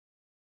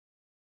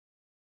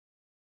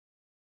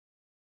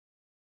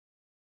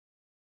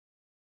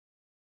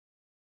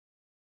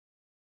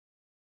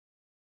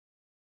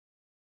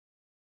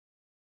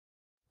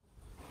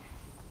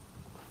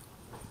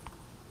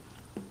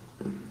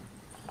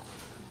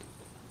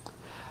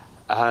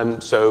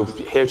So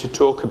here to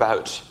talk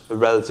about a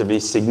relatively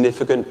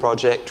significant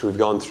project we've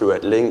gone through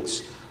at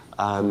LINX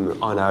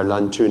on our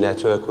LON2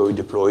 network, where we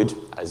deployed,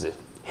 as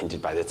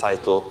hinted by the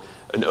title,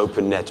 an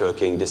open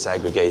networking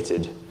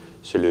disaggregated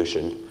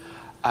solution.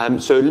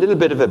 So a little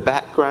bit of a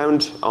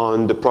background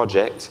on the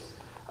project.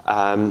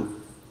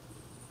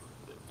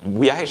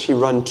 We actually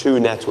run two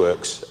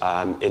networks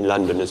in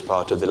London as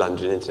part of the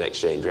London Internet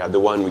Exchange. We have the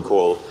one we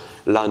call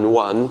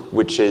LON1,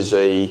 which is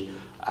a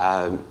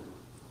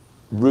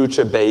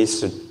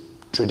router-based,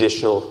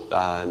 traditional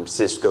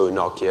Cisco,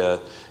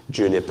 Nokia,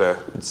 Juniper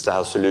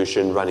style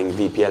solution running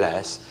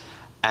VPLS,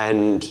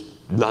 and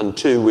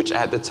LON2, which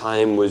at the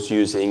time was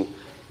using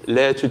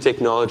layer 2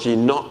 technology,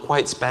 not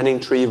quite spanning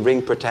tree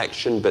ring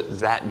protection, but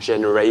that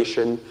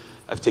generation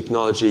of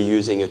technology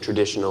using a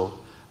traditional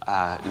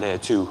layer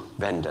 2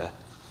 vendor.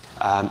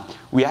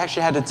 We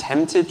actually had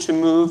attempted to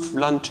move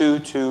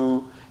LON2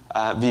 to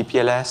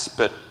VPLS,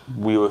 but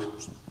we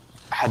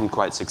hadn't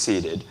quite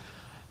succeeded.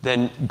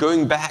 Then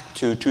going back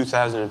to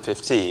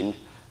 2015,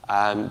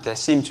 there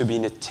seemed to have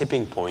been a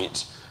tipping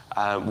point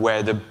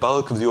where the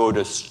bulk of the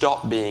orders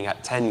stopped being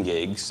at 10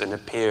 gigs and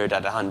appeared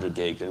at 100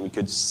 gigs, and we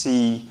could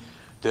see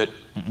that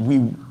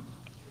we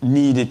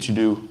needed to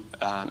do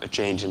a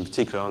change, in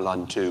particular on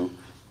LON2,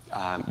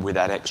 with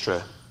that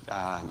extra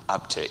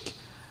uptick.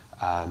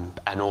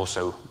 And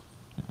also,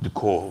 the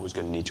core was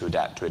going to need to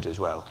adapt to it as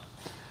well.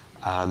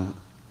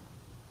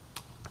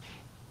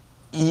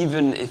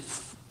 Even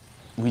if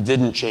we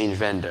didn't change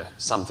vendor,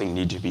 something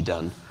needed to be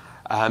done.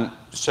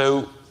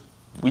 So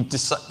we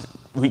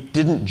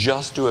didn't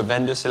just do a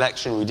vendor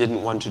selection. We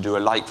didn't want to do a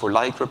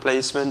like-for-like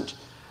replacement.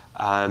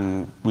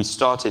 We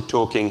started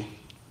talking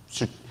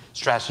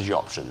strategy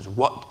options.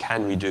 What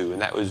can we do?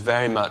 And that was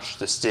very much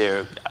the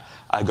steer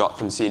I got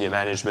from senior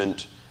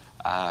management.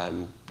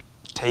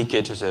 Take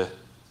it as an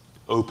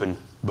open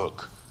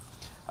book.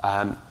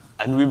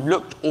 And we've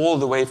looked all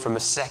the way from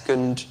a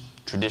second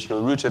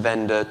traditional router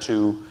vendor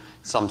to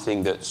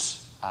something that's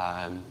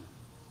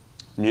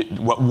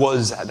what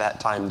was at that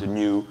time the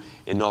new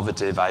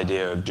innovative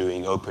idea of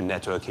doing open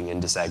networking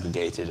and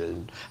disaggregated.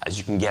 And as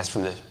you can guess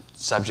from the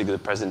subject of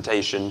the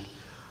presentation,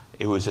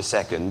 it was a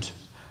second.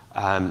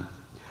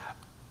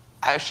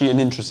 Actually, an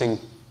interesting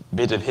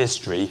bit of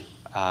history.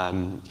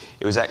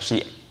 It was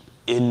actually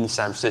in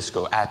San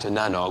Francisco at a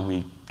NANOG.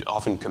 We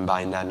often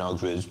combine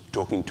NANOG with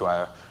talking to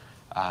our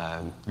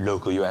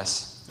local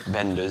US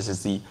vendors,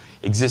 as the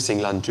existing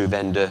LON2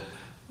 vendor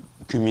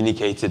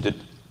communicated that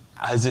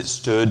as it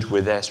stood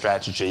with their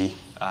strategy,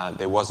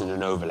 there wasn't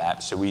an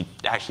overlap. So we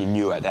actually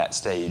knew at that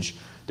stage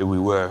that we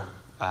were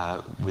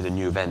with a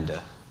new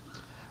vendor.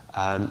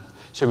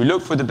 So we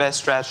looked for the best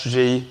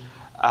strategy.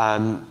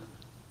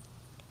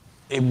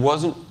 It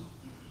wasn't,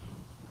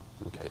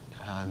 okay,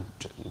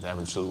 that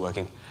one's still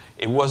working.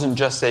 It wasn't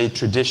just a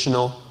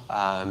traditional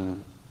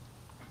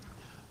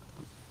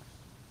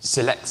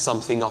select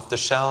something off the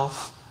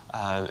shelf,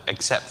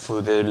 except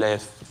for the layer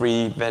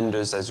 3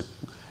 vendors. There's a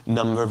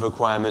number of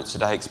requirements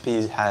that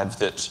IXPs have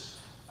that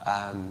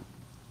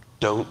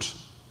don't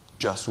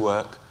just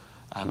work.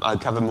 I'll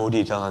cover more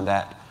detail on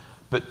that.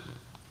 But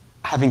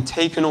having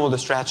taken all the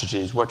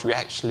strategies, what we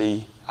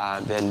actually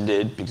then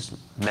did, because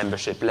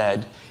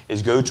membership-led,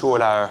 is go to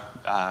all our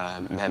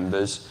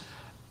members.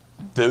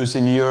 Those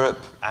in Europe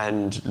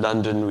and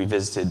London we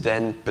visited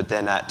then, but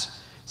then at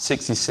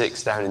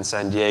 66 down in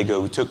San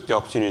Diego, we took the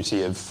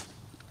opportunity of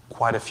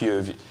quite a few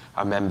of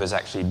our members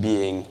actually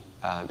being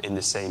in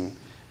the same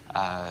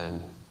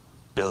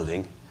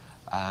building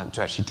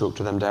to actually talk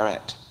to them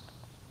direct.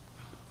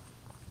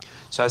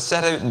 So I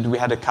said we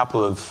had a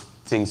couple of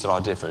things that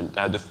are different.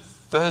 Now the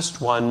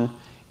first one,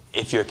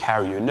 if you're a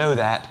carrier, you know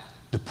that,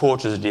 the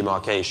port is a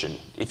demarcation.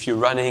 If you're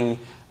running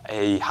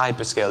a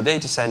hyperscale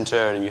data center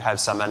and you have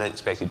some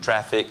unexpected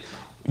traffic,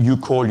 you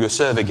call your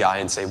server guy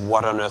and say,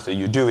 what on earth are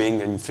you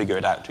doing? And you figure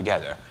it out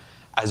together.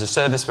 As a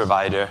service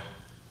provider,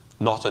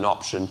 not an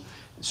option.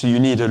 So you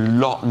need a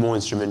lot more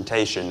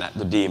instrumentation at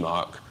the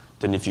demarc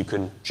than if you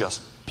can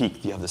just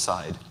peek the other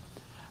side.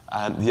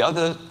 The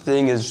other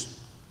thing is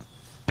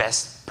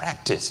best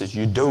practice is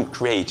you don't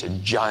create a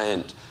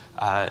giant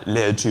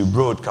layer 2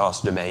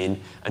 broadcast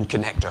domain and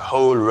connect a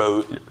whole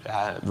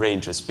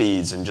range of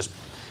speeds and just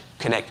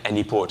connect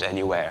any port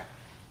anywhere.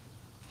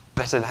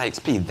 But at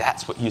IXP,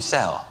 that's what you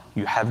sell.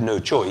 You have no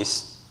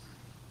choice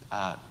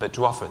but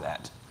to offer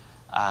that.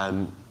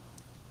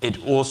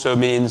 It also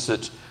means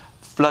that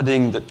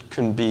flooding that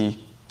can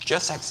be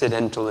just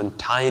accidental and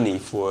tiny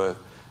for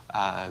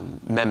a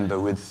member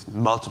with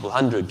multiple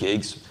 100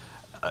 gigs,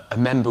 a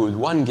member with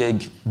 1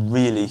 gig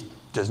really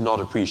does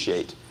not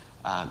appreciate,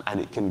 and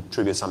it can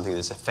trigger something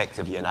that's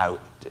effectively an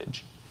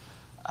outage.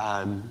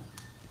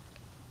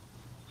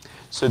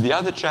 So the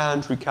other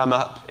challenge we come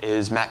up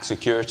is max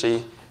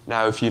security.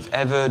 Now, if you've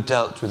ever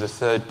dealt with a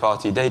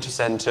third-party data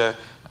center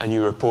and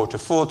you report a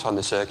fault on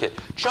the circuit,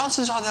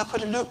 chances are they'll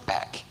put a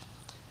loopback.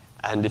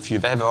 And if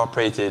you've ever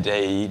operated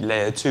a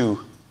layer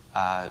 2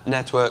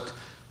 network,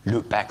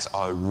 loopbacks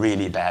are a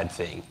really bad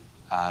thing.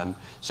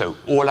 So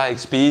all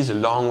IXPs a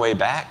long way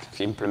back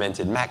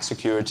implemented MAC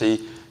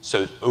security,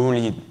 so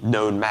only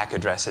known MAC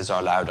addresses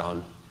are allowed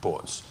on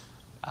ports.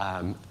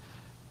 The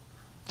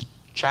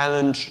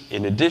challenge,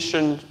 in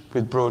addition,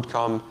 with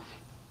Broadcom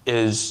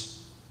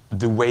is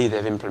the way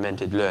they've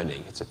implemented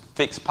learning. It's a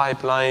fixed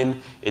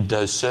pipeline, it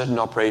does certain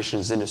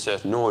operations in a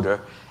certain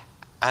order,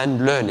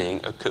 and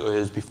learning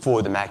occurs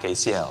before the MAC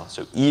ACL.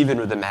 So even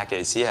with the MAC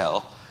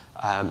ACL,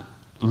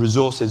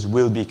 resources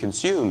will be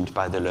consumed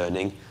by the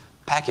learning,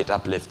 packet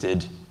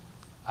uplifted,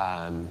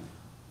 and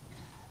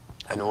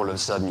all of a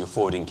sudden your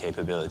forwarding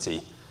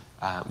capability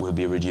will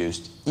be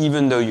reduced,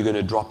 even though you're going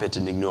to drop it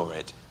and ignore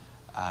it.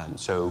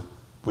 So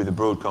with the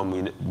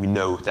Broadcom, we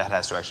know that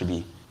has to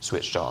actually be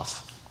switched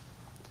off.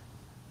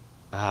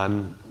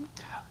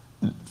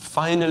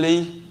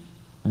 Finally,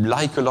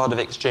 like a lot of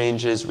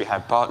exchanges, we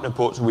have partner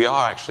ports. We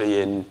are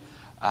actually in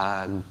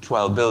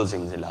 12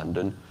 buildings in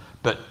London,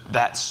 but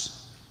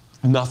that's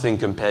nothing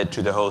compared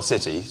to the whole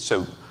city.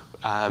 So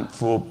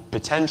for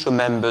potential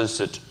members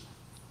that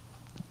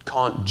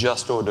can't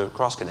just order a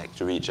cross-connect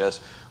to reach us,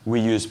 we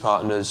use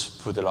partners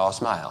for the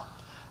last mile.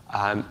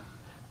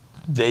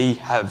 They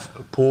have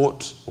a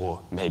port or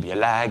maybe a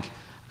lag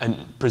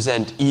and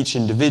present each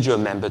individual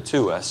member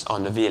to us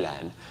on a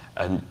VLAN.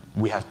 And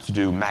we have to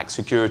do MAC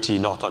security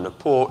not on a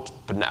port,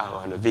 but now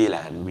on a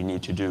VLAN. We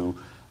need to do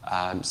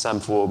some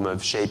form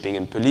of shaping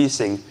and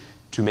policing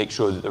to make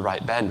sure that the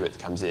right bandwidth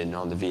comes in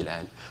on the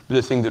VLAN. But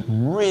the thing that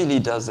really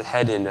does the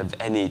head-in of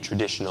any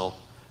traditional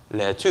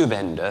layer 2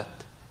 vendor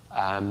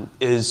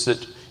is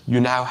that you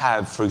now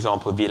have, for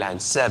example,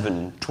 VLAN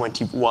 7,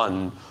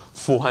 21,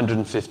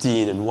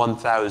 415, and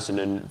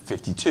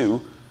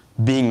 1052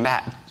 being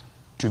mapped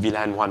to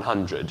VLAN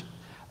 100.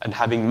 And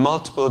having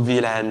multiple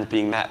VLANs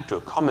being mapped to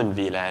a common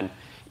VLAN,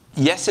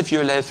 yes, if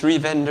you're a layer 3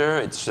 vendor,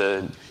 it's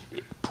a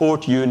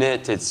port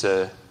unit, it's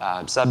a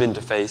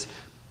sub-interface,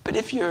 but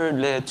if you're a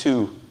layer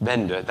 2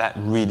 vendor, that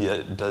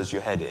really does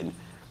your head in.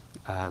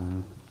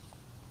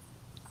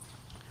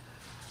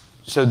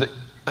 So the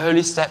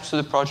early steps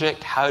of the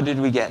project, how did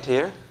we get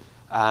here?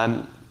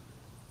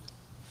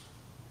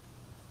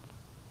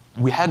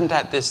 We hadn't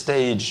at this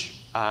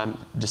stage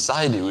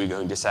decided we were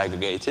going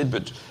disaggregated,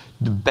 but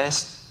the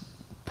best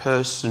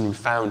person we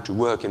found to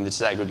work in the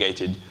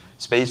disaggregated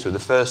space, or the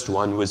first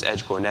one, was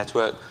EdgeCore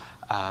Network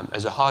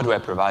as a hardware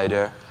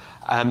provider.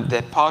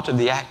 They're part of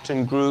the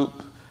Acton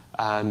group.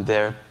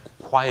 They're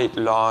quite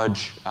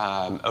large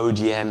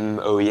ODM,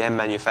 OEM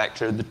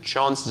manufacturer. The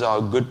chances are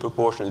a good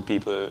proportion of the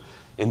people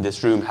in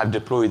this room have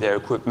deployed their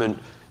equipment,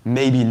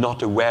 maybe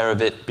not aware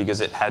of it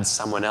because it had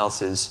someone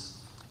else's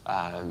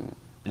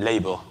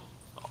label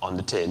on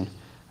the tin,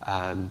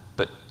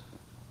 but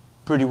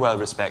pretty well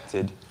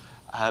respected.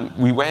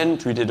 We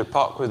did a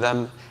POC with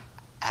them,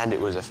 and it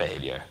was a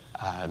failure.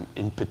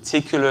 In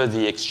particular,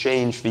 the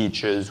exchange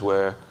features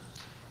were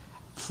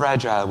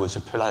fragile, was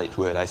a polite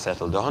word I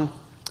settled on.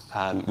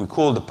 We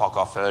called the POC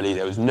off early.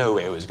 There was no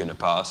way it was going to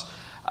pass.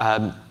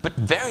 But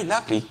very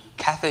luckily,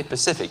 Cathay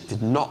Pacific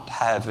did not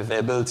have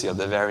availability of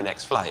the very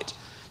next flight.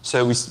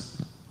 So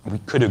we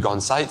could have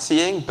gone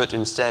sightseeing, but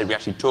instead we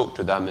actually talked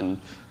to them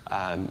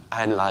and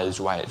analyzed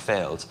why it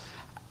failed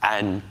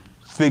and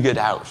figured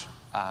out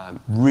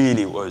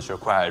really what was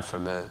required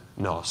from a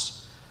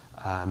NOS.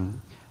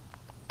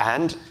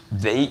 And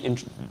they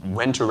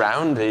went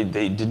around, they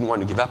didn't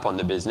want to give up on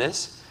the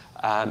business,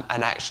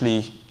 and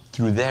actually,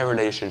 through their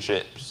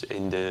relationships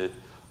in the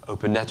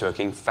open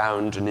networking,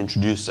 found and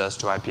introduced us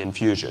to IPN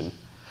Fusion.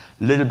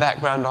 Little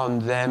background on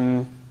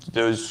them,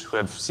 those who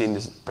have seen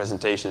this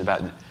presentation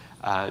about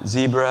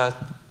Zebra,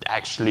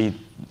 actually,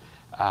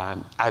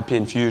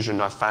 IPN Fusion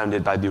are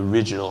founded by the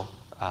original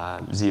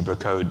Zebra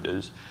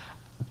coders.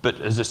 But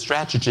as a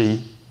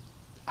strategy,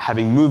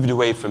 having moved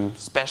away from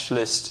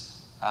specialist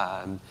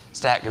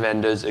stack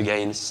vendors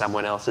against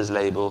someone else's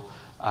label,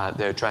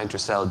 they're trying to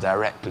sell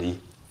directly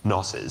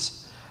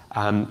NOSes.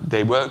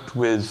 They worked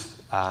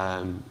with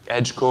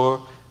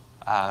EdgeCore,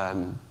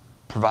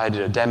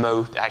 provided a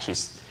demo, actually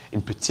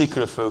in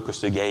particular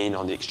focused again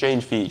on the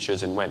exchange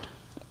features and went,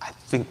 I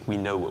think we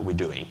know what we're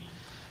doing.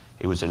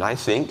 It was an I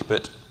think,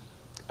 but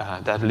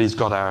that at least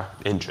got our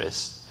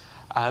interest.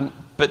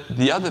 But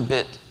the other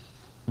bit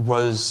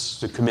was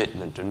the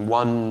commitment. And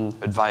one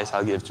advice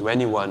I'll give to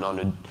anyone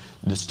on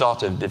the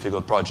start of a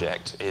difficult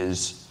project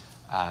is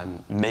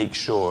make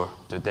sure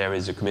that there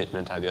is a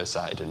commitment on your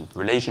side. And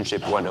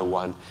relationship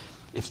 101,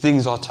 if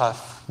things are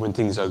tough when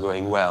things are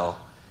going well,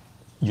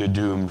 you're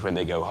doomed when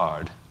they go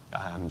hard.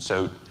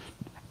 So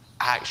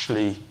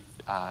actually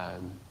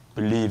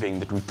believing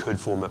that we could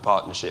form a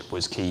partnership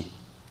was key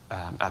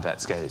at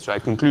that scale. So our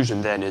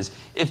conclusion then is,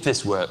 if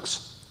this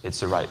works, it's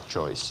the right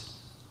choice.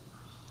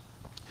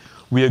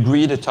 We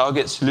agreed a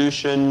target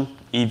solution,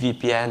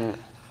 EVPN.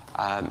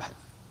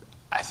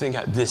 I think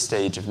at this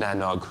stage of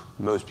NANOG,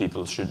 most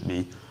people should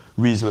be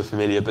reasonably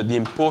familiar, but the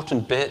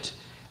important bit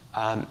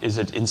is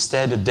that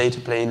instead of data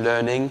plane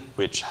learning,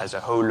 which has a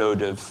whole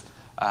load of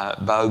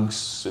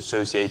bugs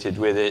associated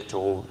with it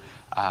or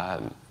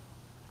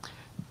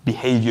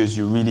behaviors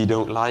you really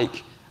don't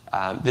like,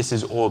 This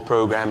is all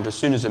programmed. As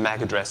soon as a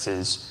MAC address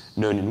is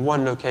known in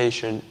one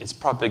location, it's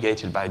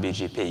propagated by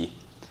BGP.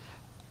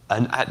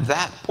 And at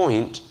that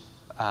point,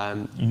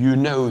 you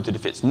know that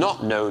if it's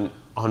not known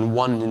on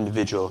one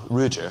individual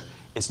router,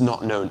 it's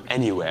not known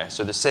anywhere.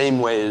 So the same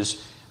way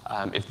as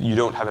if you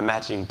don't have a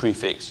matching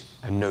prefix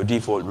and no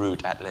default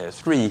route at layer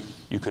 3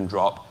 you can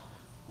drop,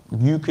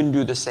 you can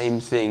do the same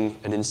thing,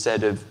 and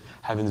instead of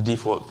having the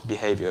default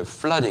behavior of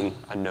flooding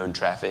unknown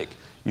traffic,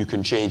 you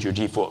can change your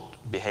default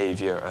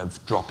behavior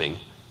of dropping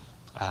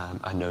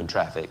unknown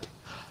traffic.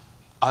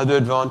 Other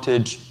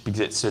advantage, because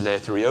it's a layer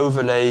 3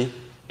 overlay,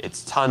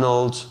 it's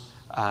tunneled,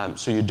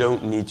 so you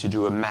don't need to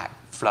do a MAC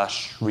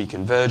flush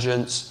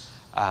reconvergence,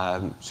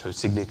 so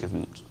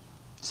significant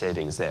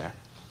savings there.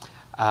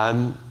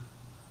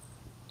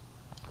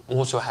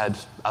 Also had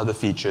other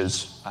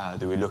features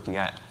that we're looking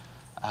at.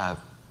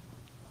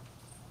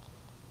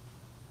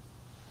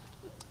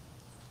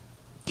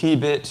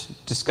 Keybit,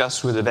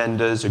 discussed with the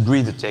vendors,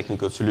 agreed the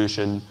technical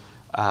solution.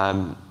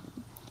 The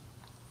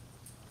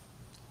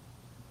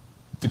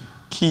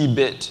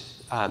Keybit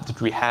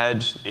that we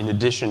had, in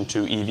addition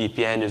to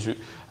EVPN, is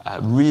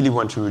really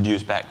want to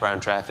reduce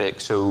background traffic,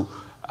 so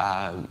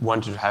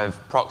wanted to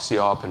have proxy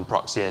op and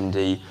proxy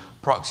ND.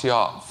 Proxy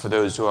op, for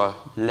those who are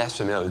less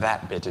familiar with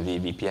that bit of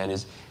EVPN,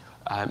 is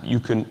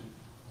you can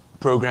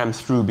program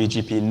through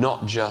BGP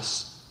not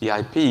just the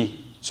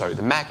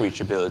the MAC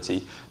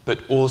reachability, but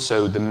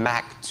also the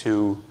MAC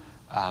to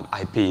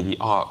IP, the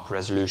ARC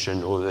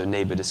resolution or the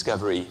neighbor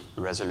discovery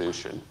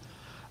resolution.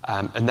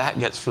 And that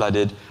gets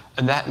flooded,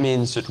 and that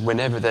means that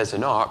whenever there's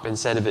an ARP,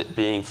 instead of it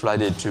being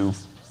flooded to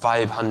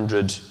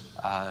 500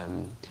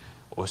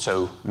 or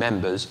so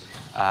members,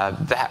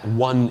 that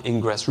one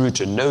ingress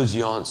router knows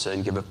the answer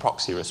and give a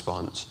proxy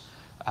response.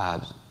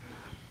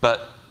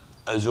 But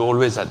as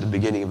always at the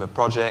beginning of a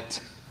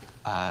project,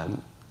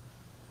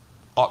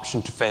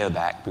 option to fail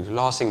back, because the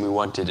last thing we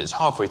wanted is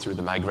halfway through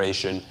the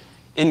migration,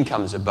 in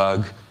comes a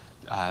bug.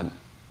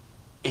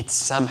 It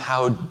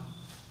somehow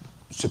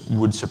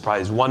would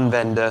surprise one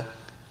vendor.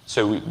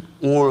 So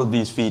all of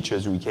these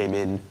features we came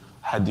in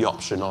had the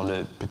option on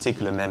a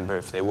particular member,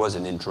 if there was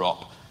an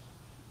interop,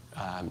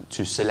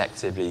 to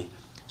selectively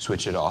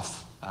switch it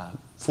off.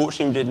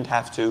 Fortunately, we didn't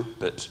have to,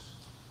 but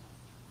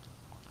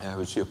it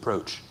was the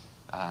approach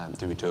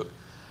that we took.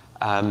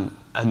 And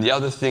the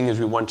other thing is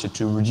we wanted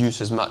to reduce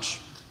as much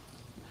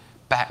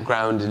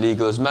background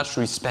illegal, as much as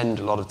we spend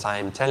a lot of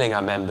time telling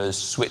our members,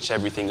 switch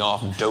everything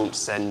off, don't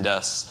send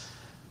us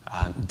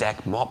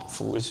DEC mop.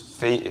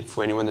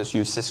 For anyone that's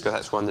used Cisco,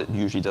 that's one that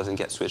usually doesn't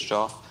get switched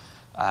off.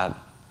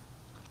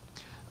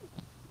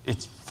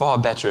 It's far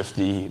better if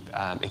the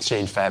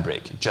Exchange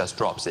fabric just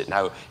drops it.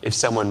 Now, if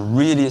someone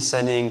really is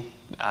sending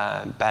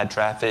bad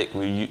traffic,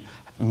 we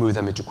move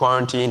them into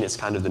quarantine. It's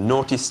kind of the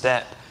naughty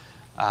step.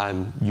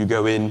 You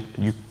go in,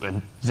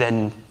 and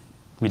then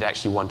we'd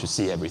actually want to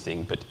see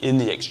everything. But in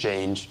the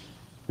Exchange,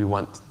 we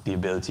want the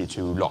ability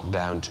to lock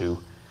down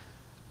to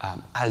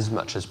as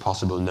much as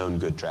possible known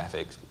good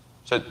traffic.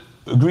 So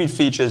agreed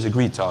features,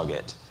 agreed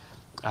target.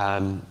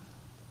 And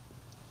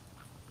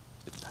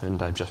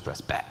I've just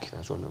pressed back. I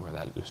was wondering where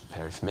that was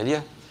very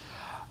familiar.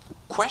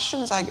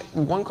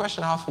 One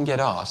question I often get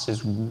asked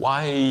is,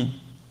 why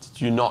did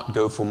you not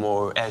go for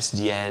more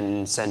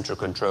SDN central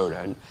controller?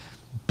 And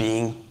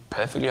being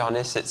perfectly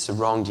honest, it's the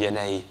wrong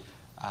DNA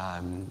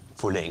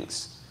for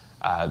LINX.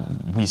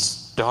 We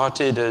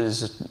started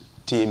as a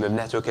team of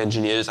network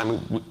engineers. I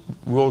mean,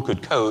 we all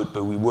could code,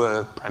 but we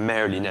were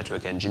primarily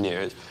network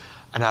engineers.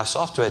 And our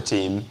software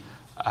team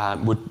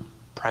would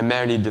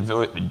primarily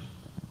devote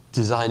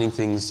designing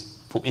things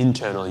for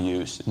internal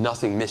use,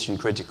 nothing mission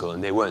critical,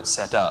 and they weren't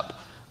set up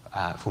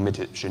for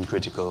mission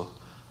critical.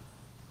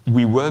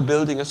 We were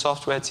building a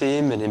software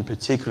team, and in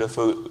particular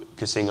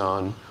focusing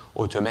on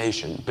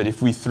automation. But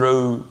if we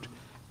throw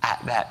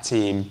at that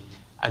team,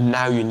 and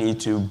now you need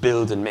to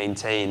build and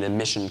maintain a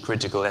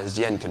mission-critical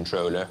SDN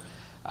controller,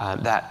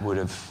 that would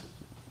have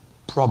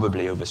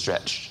probably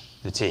overstretched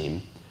the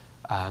team.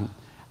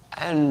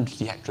 And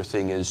the extra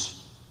thing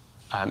is,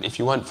 if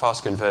you want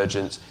fast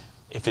convergence,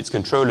 if it's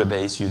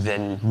controller-based, you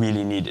then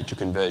really need it to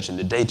converge in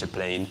the data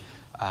plane.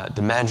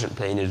 The management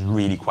plane is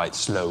really quite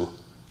slow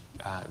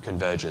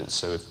convergence.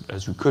 So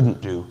as we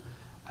couldn't do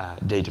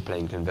data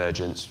plane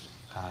convergence,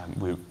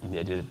 we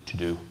needed to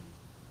do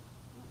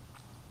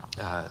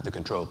the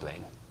control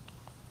plane.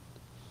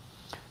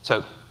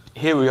 So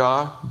here we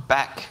are,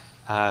 back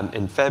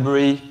in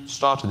February,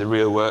 started the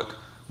real work.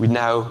 We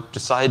now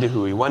decided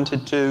who we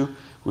wanted to.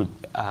 Which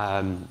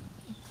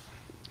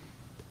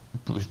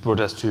brought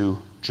us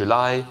to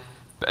July.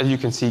 But as you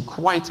can see,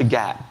 quite a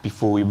gap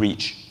before we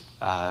reach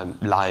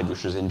live,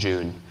 which was in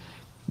June.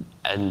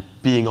 And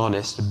being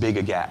honest, a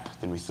bigger gap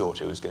than we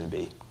thought it was going to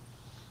be.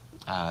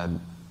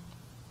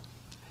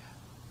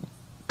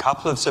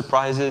 Couple of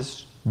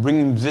surprises.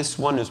 Bringing this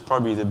one is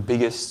probably the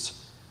biggest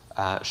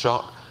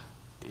shock.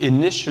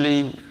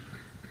 Initially,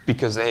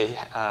 because they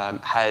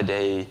had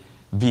a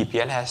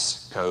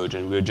VPLS code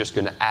and we were just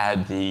going to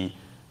add the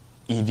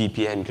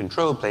EVPN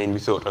control plane, we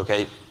thought,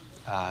 okay,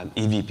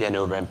 EVPN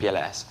over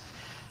MPLS.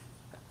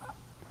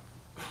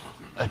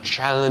 A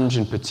challenge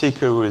in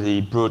particular with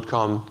the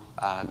Broadcom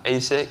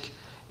ASIC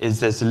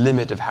is there's a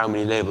limit of how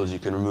many labels you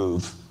can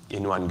remove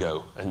in one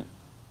go. An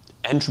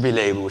entropy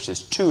label, which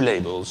is 2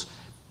 labels,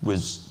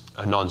 was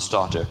a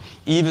non-starter.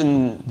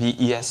 Even the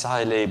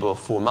ESI label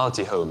for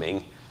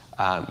multi-homing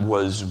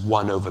was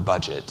 1 over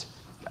budget.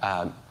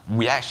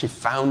 We actually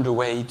found a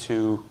way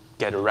to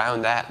get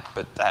around that,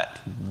 but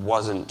that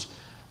wasn't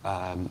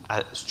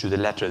as to the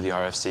letter of the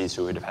RFC,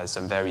 so we'd have had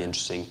some very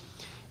interesting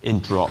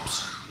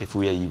interrupts if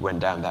we went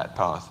down that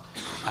path.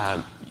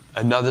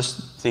 Another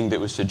thing that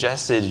was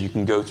suggested, you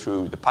can go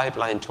through the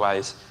pipeline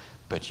twice,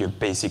 but you're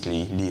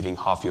basically leaving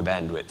half your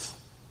bandwidth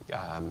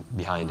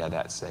behind at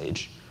that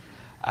stage.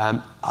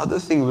 Other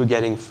thing we're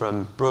getting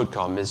from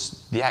Broadcom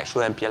is the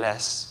actual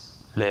MPLS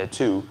layer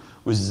 2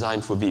 was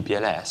designed for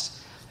VPLS.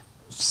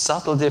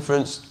 Subtle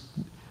difference,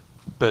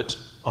 but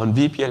on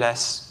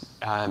VPLS,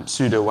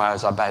 pseudo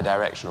wires are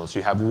bidirectional, so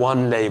you have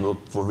one label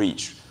for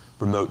each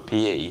remote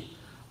PE.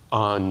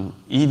 On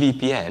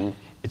EVPN,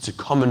 it's a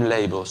common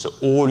label, so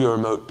all your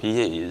remote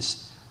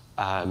PEs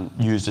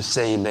use the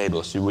same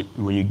label. So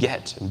when you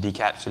get and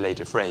decapsulate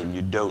a frame,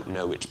 you don't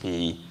know which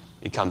PE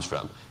it comes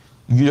from.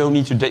 You don't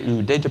need to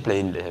do data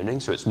plane learning,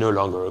 so it's no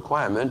longer a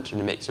requirement,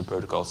 and it makes the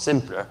protocol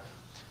simpler.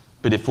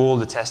 But if all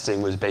the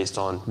testing was based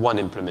on one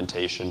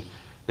implementation,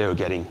 they were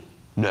getting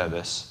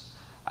nervous.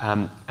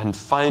 And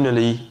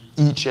finally,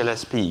 each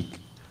LSP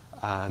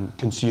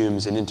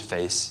consumes an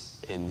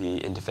interface in the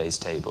interface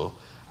table.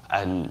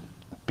 And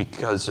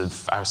because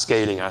of our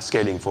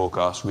scaling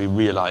forecast, we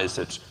realized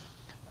that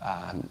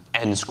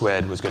n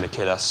squared was going to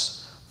kill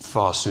us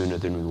far sooner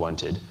than we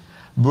wanted.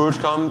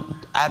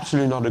 Broadcom,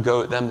 absolutely not a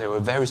go at them. They were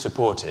very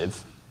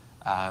supportive.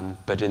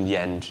 But in the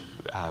end,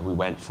 we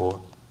went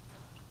for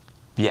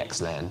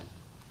VXLAN.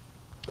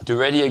 It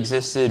already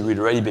existed. We'd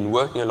already been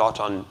working a lot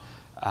on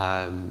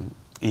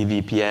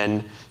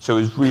EVPN. So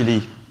it was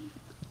really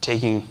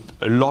taking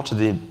a lot of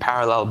the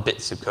parallel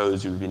bits of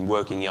codes we've been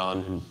working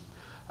on and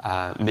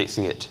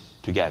mixing it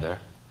together.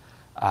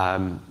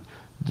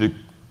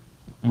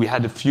 We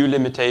had a few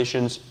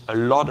limitations, a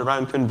lot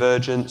around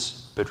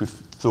convergence, but we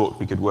thought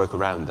we could work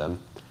around them.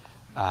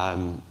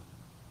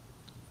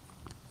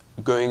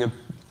 Going a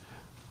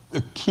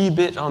key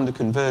bit on the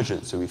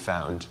convergence that we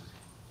found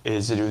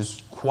is that it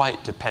was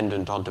quite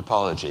dependent on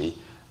topology,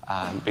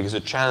 because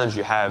the challenge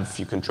you have,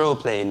 your control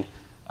plane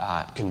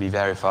can be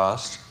very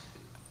fast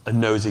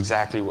and knows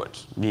exactly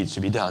what needs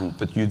to be done,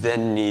 but you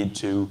then need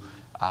to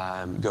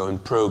go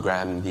and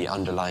program the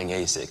underlying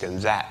ASIC, and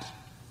that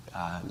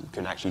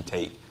can actually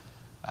take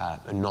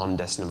a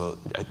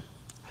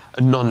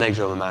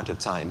non-negligible amount of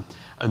time.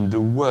 And the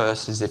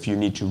worst is if you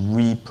need to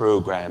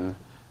reprogram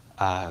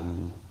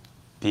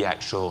the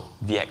actual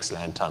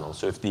VXLAN tunnel.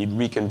 So if the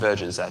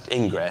reconvergence at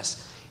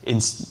ingress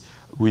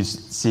we're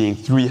seeing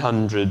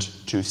 300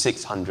 to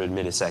 600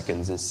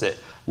 milliseconds instead,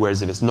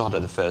 whereas if it's not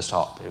at the first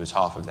hop, it was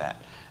half of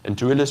that. And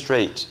to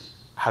illustrate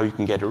how you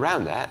can get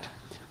around that,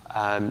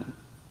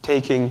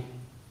 taking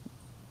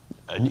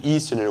an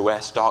east and a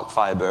west dark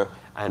fiber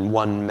and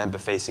one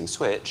member-facing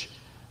switch,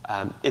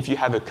 if you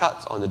have a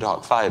cut on the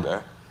dark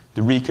fiber,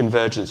 the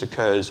reconvergence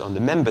occurs on the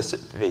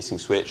member-facing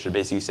switch that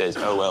basically says,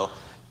 oh, well,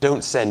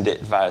 don't send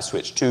it via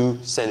switch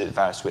 2, send it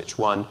via switch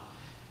 1.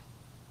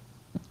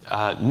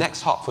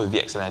 Next hop for the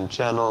VXLAN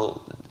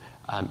channel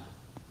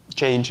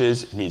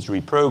changes, it needs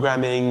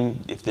reprogramming.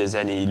 If there's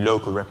any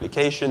local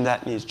replication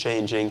that needs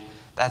changing,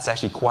 that's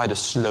actually quite a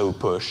slow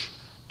push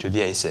to the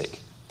ASIC.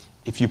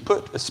 If you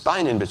put a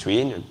spine in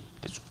between, and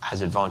it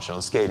has advantage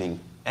on scaling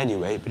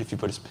anyway, but if you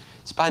put a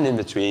spine in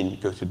between, you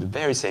go through the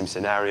very same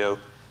scenario,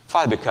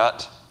 fiber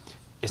cut,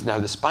 it's now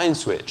the spine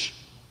switch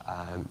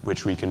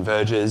which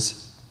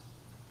reconverges.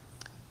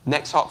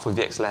 Next hop for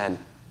VXLAN,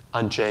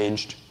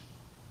 unchanged.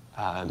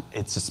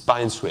 It's a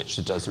spine switch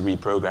that does the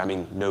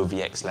reprogramming, no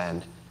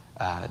VXLAN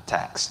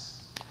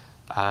tax.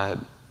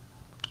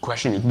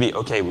 Question would be,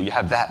 okay, well, you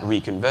have that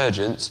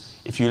reconvergence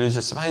if you lose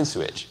a spine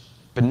switch.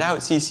 But now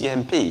it's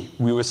ECMP.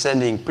 We were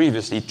sending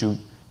previously to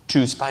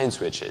 2 spine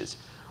switches.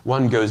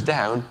 One goes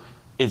down,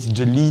 it's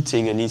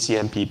deleting an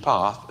ECMP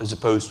path as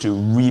opposed to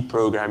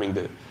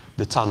reprogramming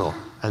the tunnel.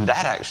 And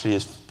that actually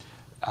is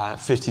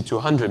 50 to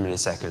 100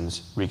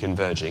 milliseconds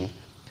reconverging.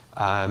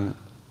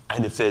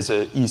 And if there's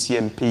an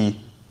ECMP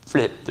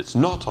flip that's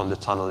not on the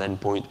tunnel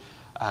endpoint,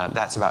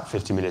 that's about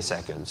 50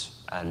 milliseconds.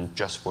 And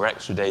just for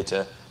extra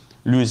data,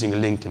 losing a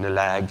link and a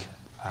lag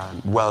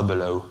well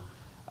below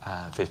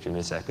 50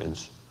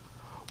 milliseconds.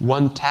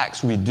 One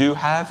tax we do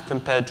have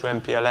compared to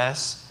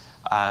MPLS,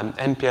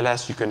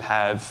 MPLS you can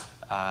have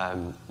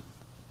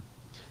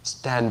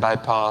standby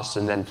pass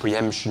and then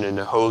preemption in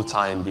the whole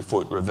time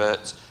before it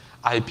reverts.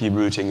 IP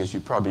routing, as you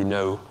probably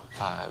know,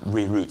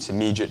 reroutes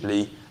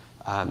immediately.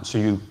 So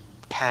you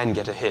can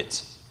get a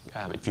hit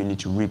if you need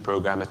to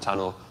reprogram a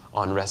tunnel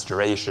on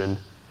restoration,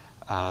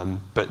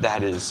 but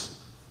that is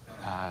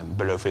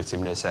below 50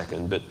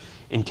 milliseconds. But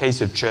in case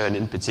of churn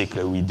in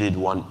particular, we did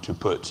want to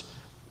put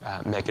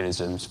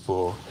mechanisms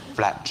for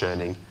flat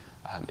churning.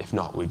 If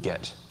not, we'd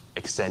get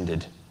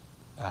extended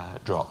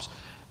drops.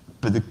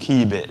 But the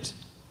key bit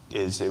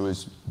is it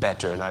was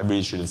better, and I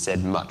really should have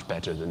said much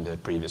better than the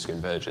previous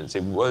convergence.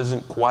 It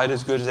wasn't quite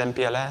as good as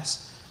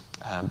MPLS,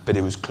 but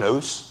it was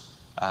close,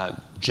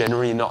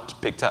 generally not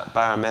picked up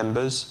by our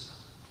members,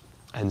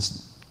 and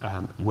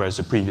whereas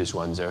the previous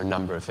ones, there are a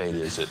number of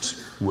failures that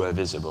were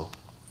visible.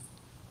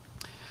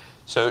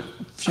 So a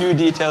few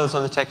details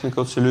on the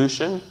technical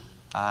solution.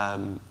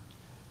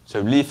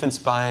 So leaf and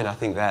spine, I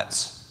think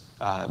that's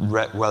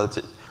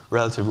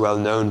relatively well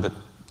known,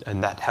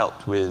 and that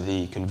helped with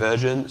the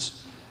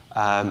convergence.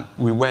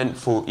 We went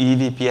for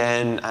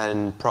EVPN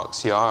and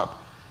proxy ARP.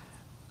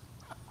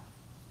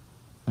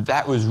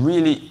 That was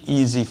really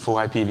easy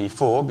for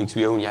IPv4 because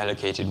we only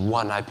allocated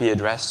one IP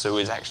address, so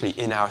it was actually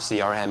in our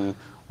CRM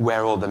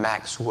where all the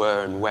MACs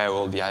were and where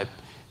all the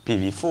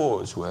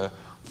IPv4s were.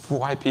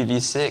 For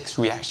IPv6,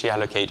 we actually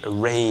allocate a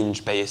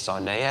range based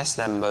on AS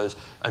numbers,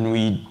 and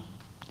we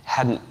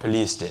hadn't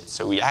policed it,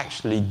 so we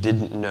actually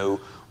didn't know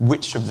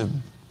which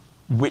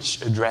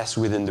address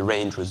within the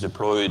range was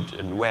deployed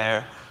and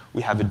where.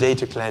 We have a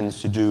data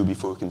cleanse to do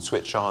before we can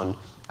switch on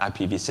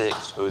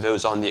IPv6. So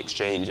those on the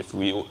exchange, if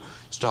we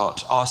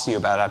start asking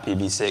about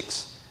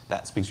IPv6,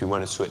 that's because we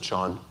want to switch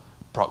on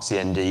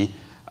proxy ND.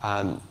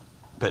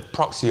 But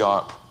proxy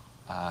ARP,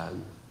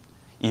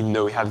 even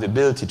though we have the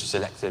ability to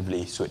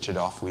selectively switch it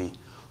off, we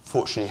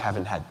fortunately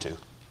haven't had to.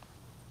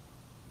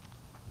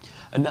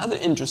 Another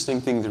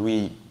interesting thing that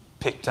we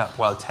picked up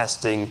while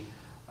testing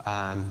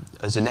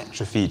as an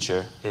extra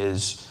feature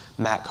is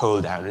MAC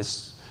hold down.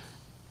 It's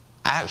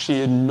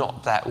actually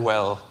not that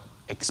well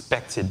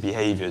expected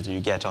behavior that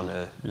you get on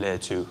a layer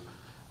 2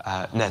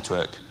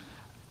 network.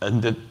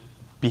 And the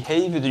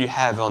behavior that you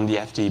have on the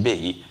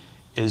FTB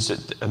is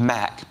that a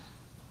MAC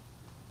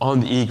on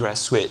the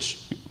egress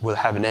switch will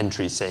have an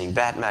entry saying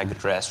that MAC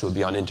address will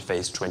be on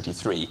interface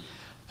 23.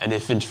 And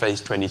if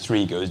interface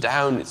 23 goes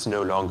down, it's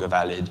no longer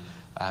valid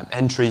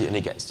entry and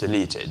it gets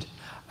deleted.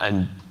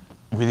 And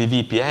with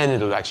the VPN,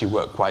 it'll actually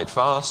work quite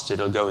fast.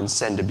 It'll go and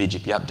send a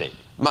BGP update,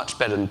 much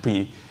better than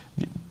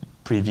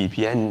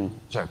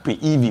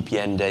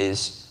pre-EVPN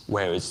days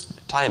where it's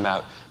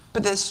timeout,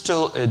 but there's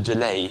still a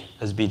delay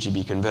as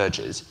BGP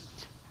converges.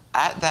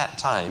 At that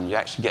time, you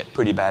actually get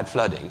pretty bad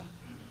flooding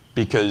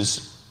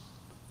because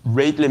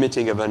rate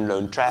limiting of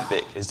unknown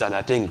traffic is done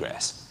at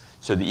ingress.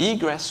 So the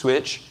egress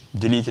switch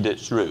deleted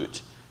its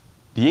route.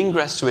 The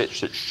ingress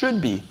switch that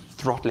should be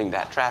throttling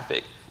that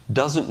traffic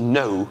doesn't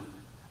know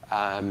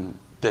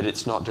that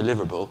it's not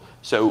deliverable,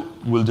 so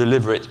we'll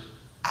deliver it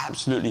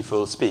absolutely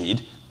full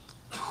speed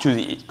to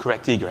the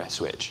correct egress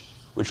switch,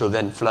 which will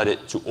then flood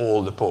it to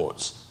all the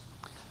ports.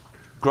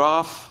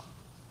 Graph,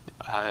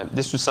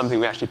 this was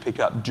something we actually picked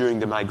up during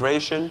the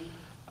migration.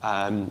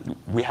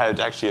 We had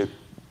actually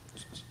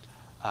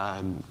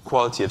a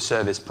quality of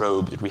service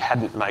probe that we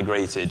hadn't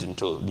migrated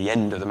until the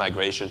end of the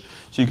migration.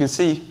 So you can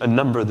see a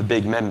number of the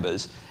big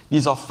members.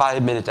 These are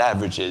 5-minute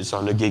averages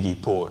on a gigi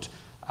port.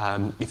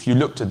 If you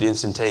looked at the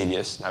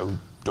instantaneous, now we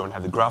don't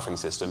have the graphing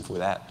system for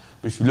that,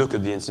 but if you look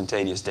at the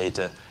instantaneous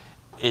data,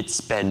 it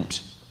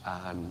spent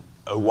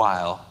a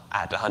while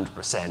at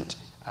 100%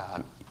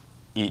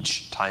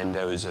 each time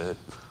there was a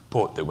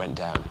port that went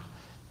down.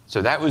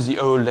 So that was the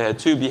old layer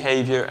 2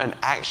 behavior, and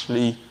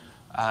actually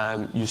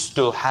you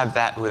still have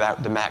that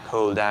without the MAC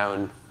hold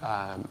down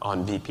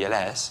on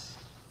VPLS,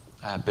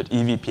 but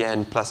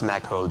EVPN plus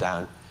MAC hold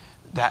down,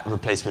 that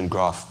replacement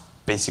graph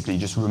basically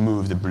just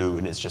removed the blue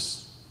and it's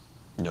just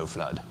no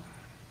flood.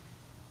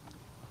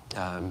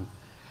 And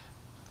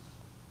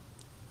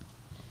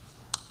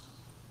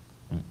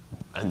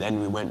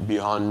then we went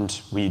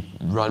beyond. We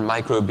run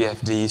micro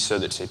BFD so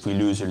that if we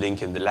lose a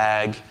link in the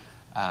lag,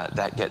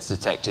 that gets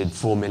detected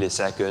 4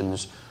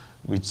 milliseconds.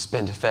 We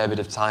spent a fair bit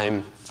of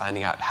time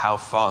finding out how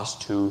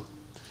fast to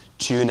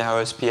tune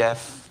our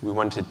SPF. We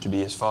wanted it to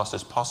be as fast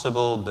as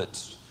possible,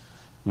 but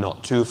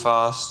not too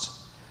fast.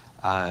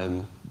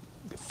 A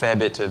fair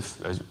bit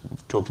of,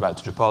 talked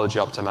about the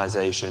topology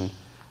optimization,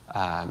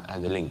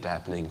 and the link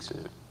dampenings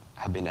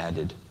have been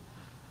added.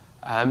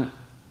 An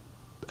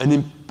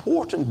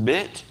important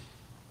bit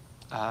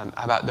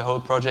about the whole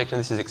project, and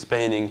this is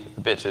explaining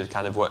a bit of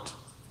kind of what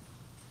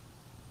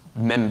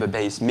member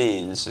base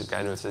means,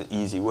 kind of an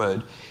easy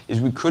word,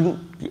 is we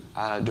couldn't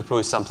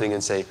deploy something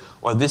and say,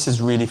 well, this is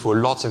really for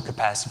lots of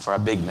capacity for our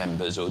big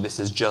members, or this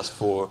is just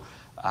for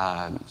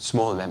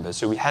small members.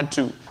 So we had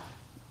to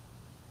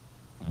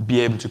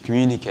be able to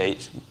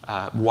communicate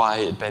why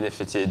it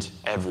benefited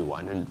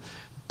everyone. And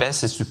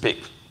best is to pick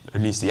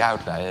at least the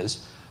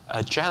outliers.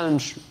 A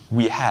challenge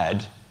we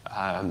had,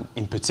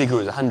 in particular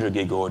with 100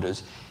 gig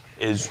orders,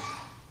 is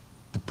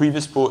the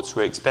previous ports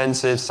were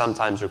expensive,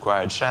 sometimes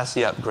required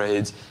chassis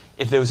upgrades.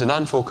 If there was an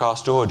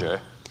unforecast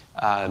order,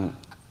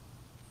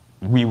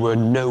 we were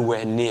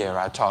nowhere near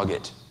our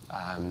target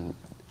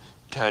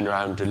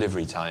turnaround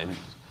delivery time.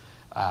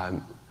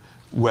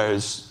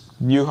 Whereas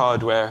new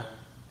hardware,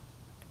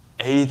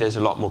 A, there's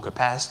a lot more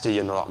capacity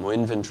and a lot more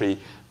inventory,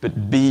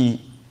 but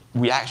B,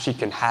 we actually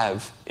can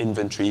have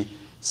inventory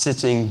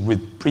sitting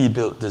with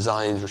pre-built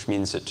designs, which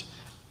means that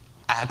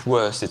at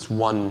worst, it's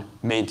one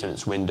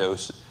maintenance window.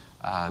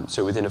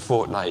 So within a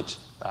fortnight,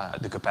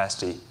 the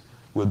capacity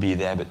will be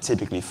there, but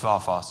typically far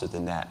faster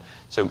than that.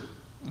 So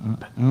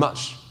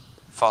much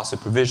faster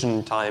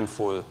provision time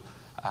for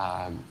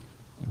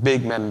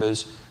big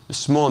members. The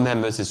small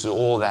members is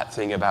all that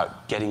thing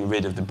about getting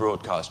rid of the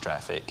broadcast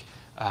traffic,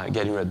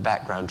 getting rid of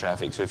background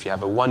traffic. So if you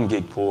have a 1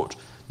 gig port,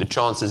 the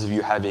chances of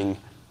you having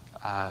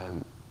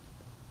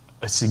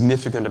a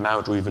significant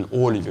amount or even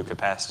all of your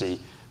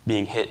capacity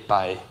being hit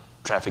by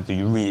traffic that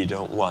you really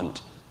don't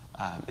want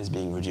is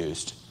being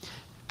reduced.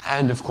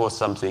 And of course,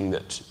 something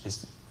that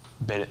is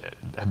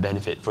a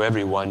benefit for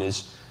everyone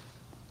is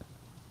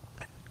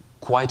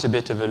quite a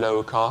bit of a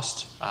lower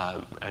cost.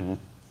 And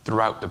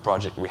throughout the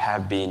project, we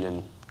have been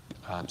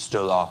and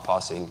still are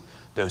passing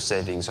those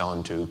savings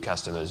on to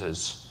customers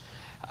as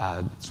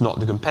it's not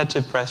the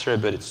competitive pressure,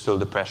 but it's still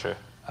the pressure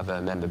of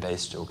a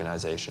member-based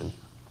organization.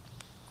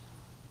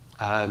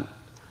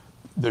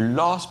 The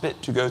last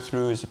bit to go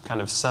through is a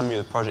kind of summary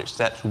of the project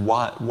steps,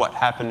 what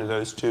happened in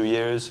those 2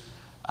 years.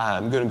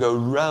 I'm going to go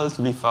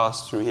relatively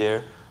fast through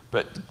here,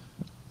 but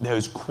there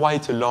was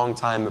quite a long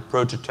time of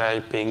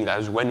prototyping. That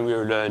was when we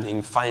were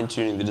learning,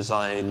 fine-tuning the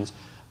designs.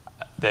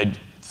 They'd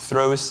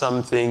throw us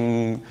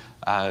something,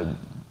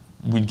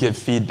 we'd give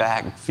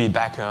feedback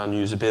on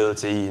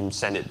usability and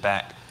send it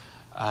back.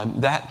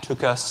 That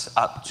took us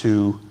up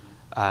to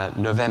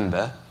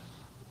November.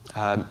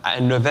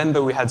 In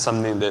November, we had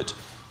something that,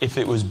 if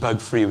it was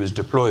bug-free, was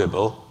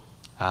deployable.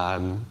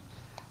 And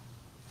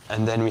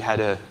then we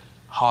had a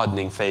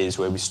hardening phase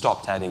where we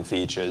stopped adding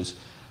features.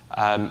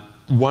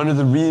 One of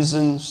the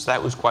reasons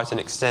that was quite an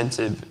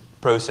extensive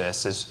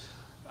process is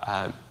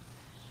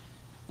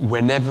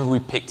whenever we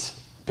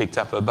picked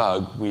up a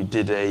bug, we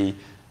did a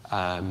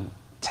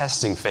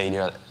testing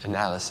failure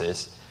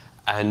analysis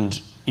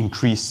and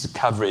increased the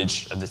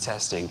coverage of the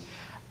testing.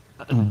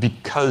 And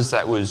because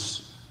that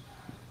was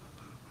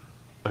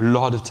a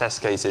lot of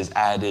test cases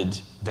added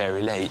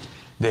very late,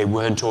 they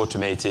weren't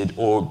automated,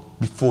 or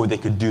before they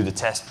could do the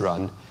test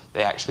run,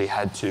 they actually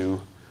had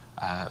to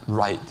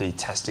write the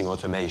testing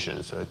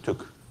automation. So it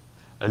took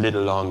a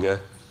little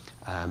longer.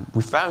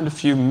 We found a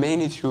few,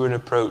 mainly through an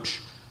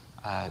approach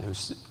that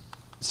was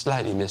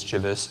slightly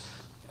mischievous.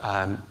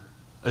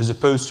 As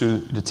opposed to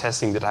the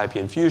testing that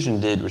IPN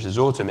Fusion did, which is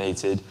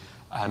automated,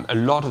 a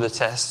lot of the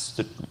tests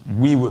that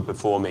we were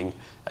performing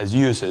as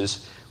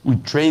users, we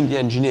trained the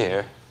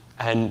engineer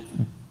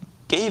and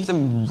gave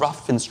them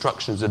rough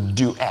instructions of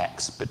do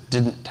X, but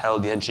didn't tell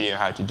the engineer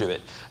how to do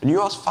it. And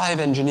you ask 5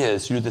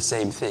 engineers to do the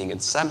same thing,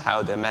 and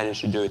somehow they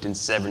managed to do it in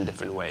 7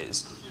 different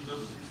ways.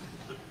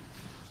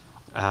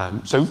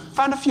 So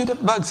found a few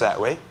bugs that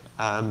way.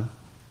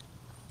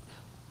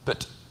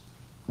 But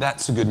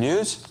that's the good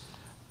news.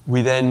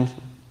 We then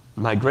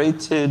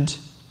migrated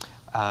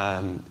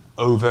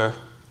over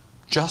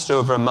just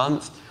over a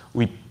month.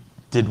 We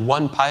did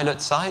 1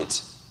 pilot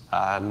site.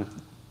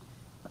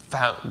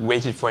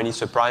 Waited for any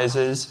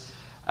surprises.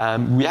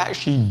 We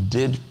actually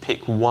did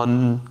pick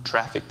 1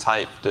 traffic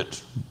type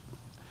that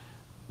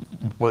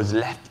was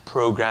left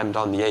programmed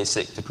on the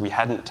ASIC that we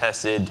hadn't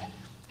tested,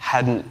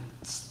 hadn't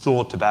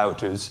thought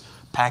about. It was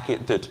a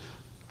packet that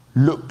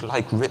looked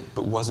like RIP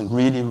but wasn't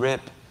really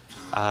RIP.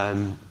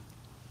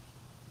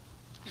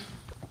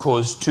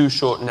 Caused 2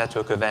 short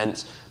network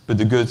events, but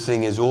the good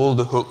thing is all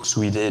the hooks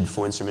we did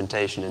for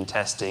instrumentation and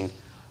testing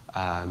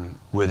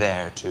were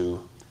there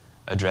to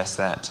address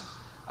that.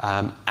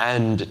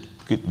 And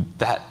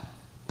that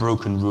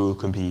broken rule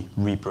can be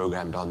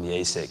reprogrammed on the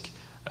ASIC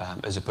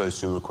as opposed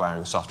to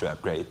requiring a software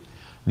upgrade.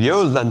 The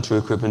old LON2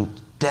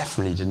 equipment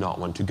definitely did not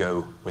want to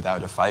go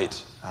without a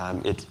fight.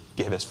 It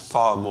gave us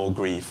far more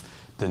grief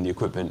than the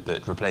equipment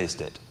that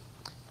replaced it.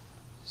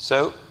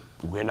 So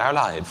we're now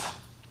live.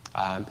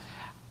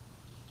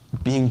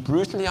 Being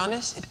brutally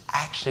honest, it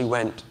actually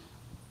went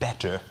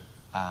better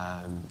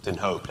than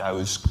hoped. I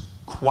was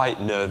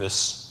quite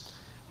nervous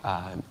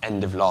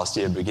end of last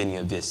year, beginning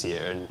of this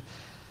year.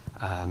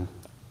 And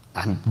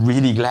I'm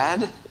really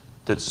glad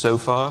that so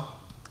far,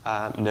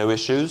 no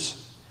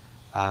issues.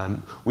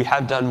 We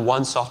have done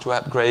 1 software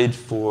upgrade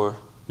for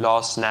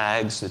last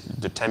snags,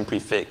 the temporary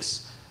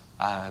fix,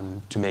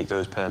 to make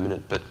those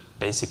permanent, but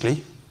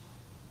basically,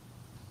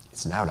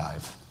 it's now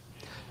live.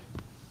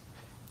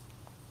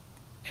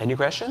 Any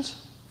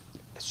questions?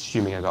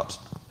 Assuming I got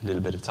a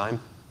little bit of time.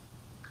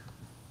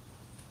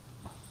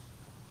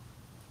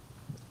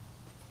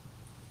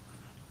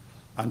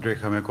 Andrei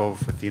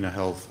Khomyakov, Athena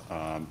Health.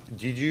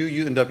 Did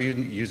you end up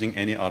using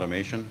any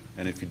automation?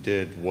 And if you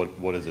did,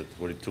 what is it?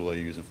 What tool are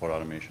you using for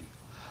automation?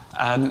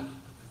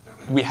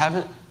 We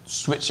haven't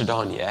switched it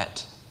on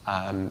yet,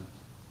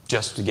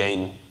 just to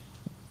gain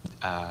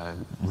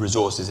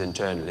resources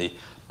internally,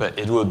 but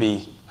it will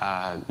be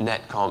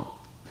netcomp.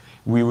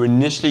 We were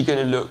initially going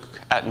to look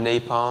at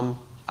Napalm,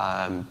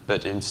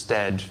 but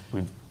instead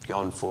we've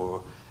gone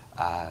for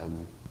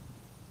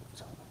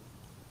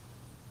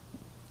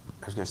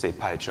I was going to say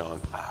Python.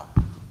 Wow.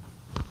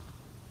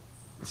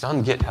 It's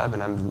on GitHub,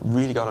 and I've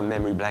really got a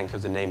memory blank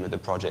of the name of the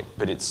project,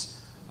 but it's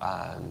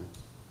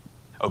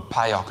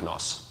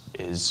Pyoknos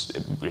is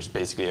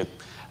basically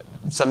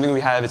something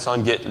we have, it's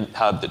on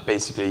GitHub that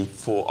basically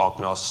for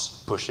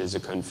Ocnos pushes the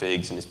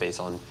configs and it's based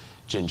on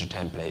Ginger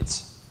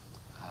templates.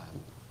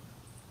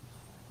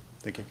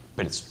 Thank you.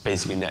 But it's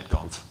basically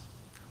netconf.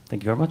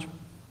 Thank you very much.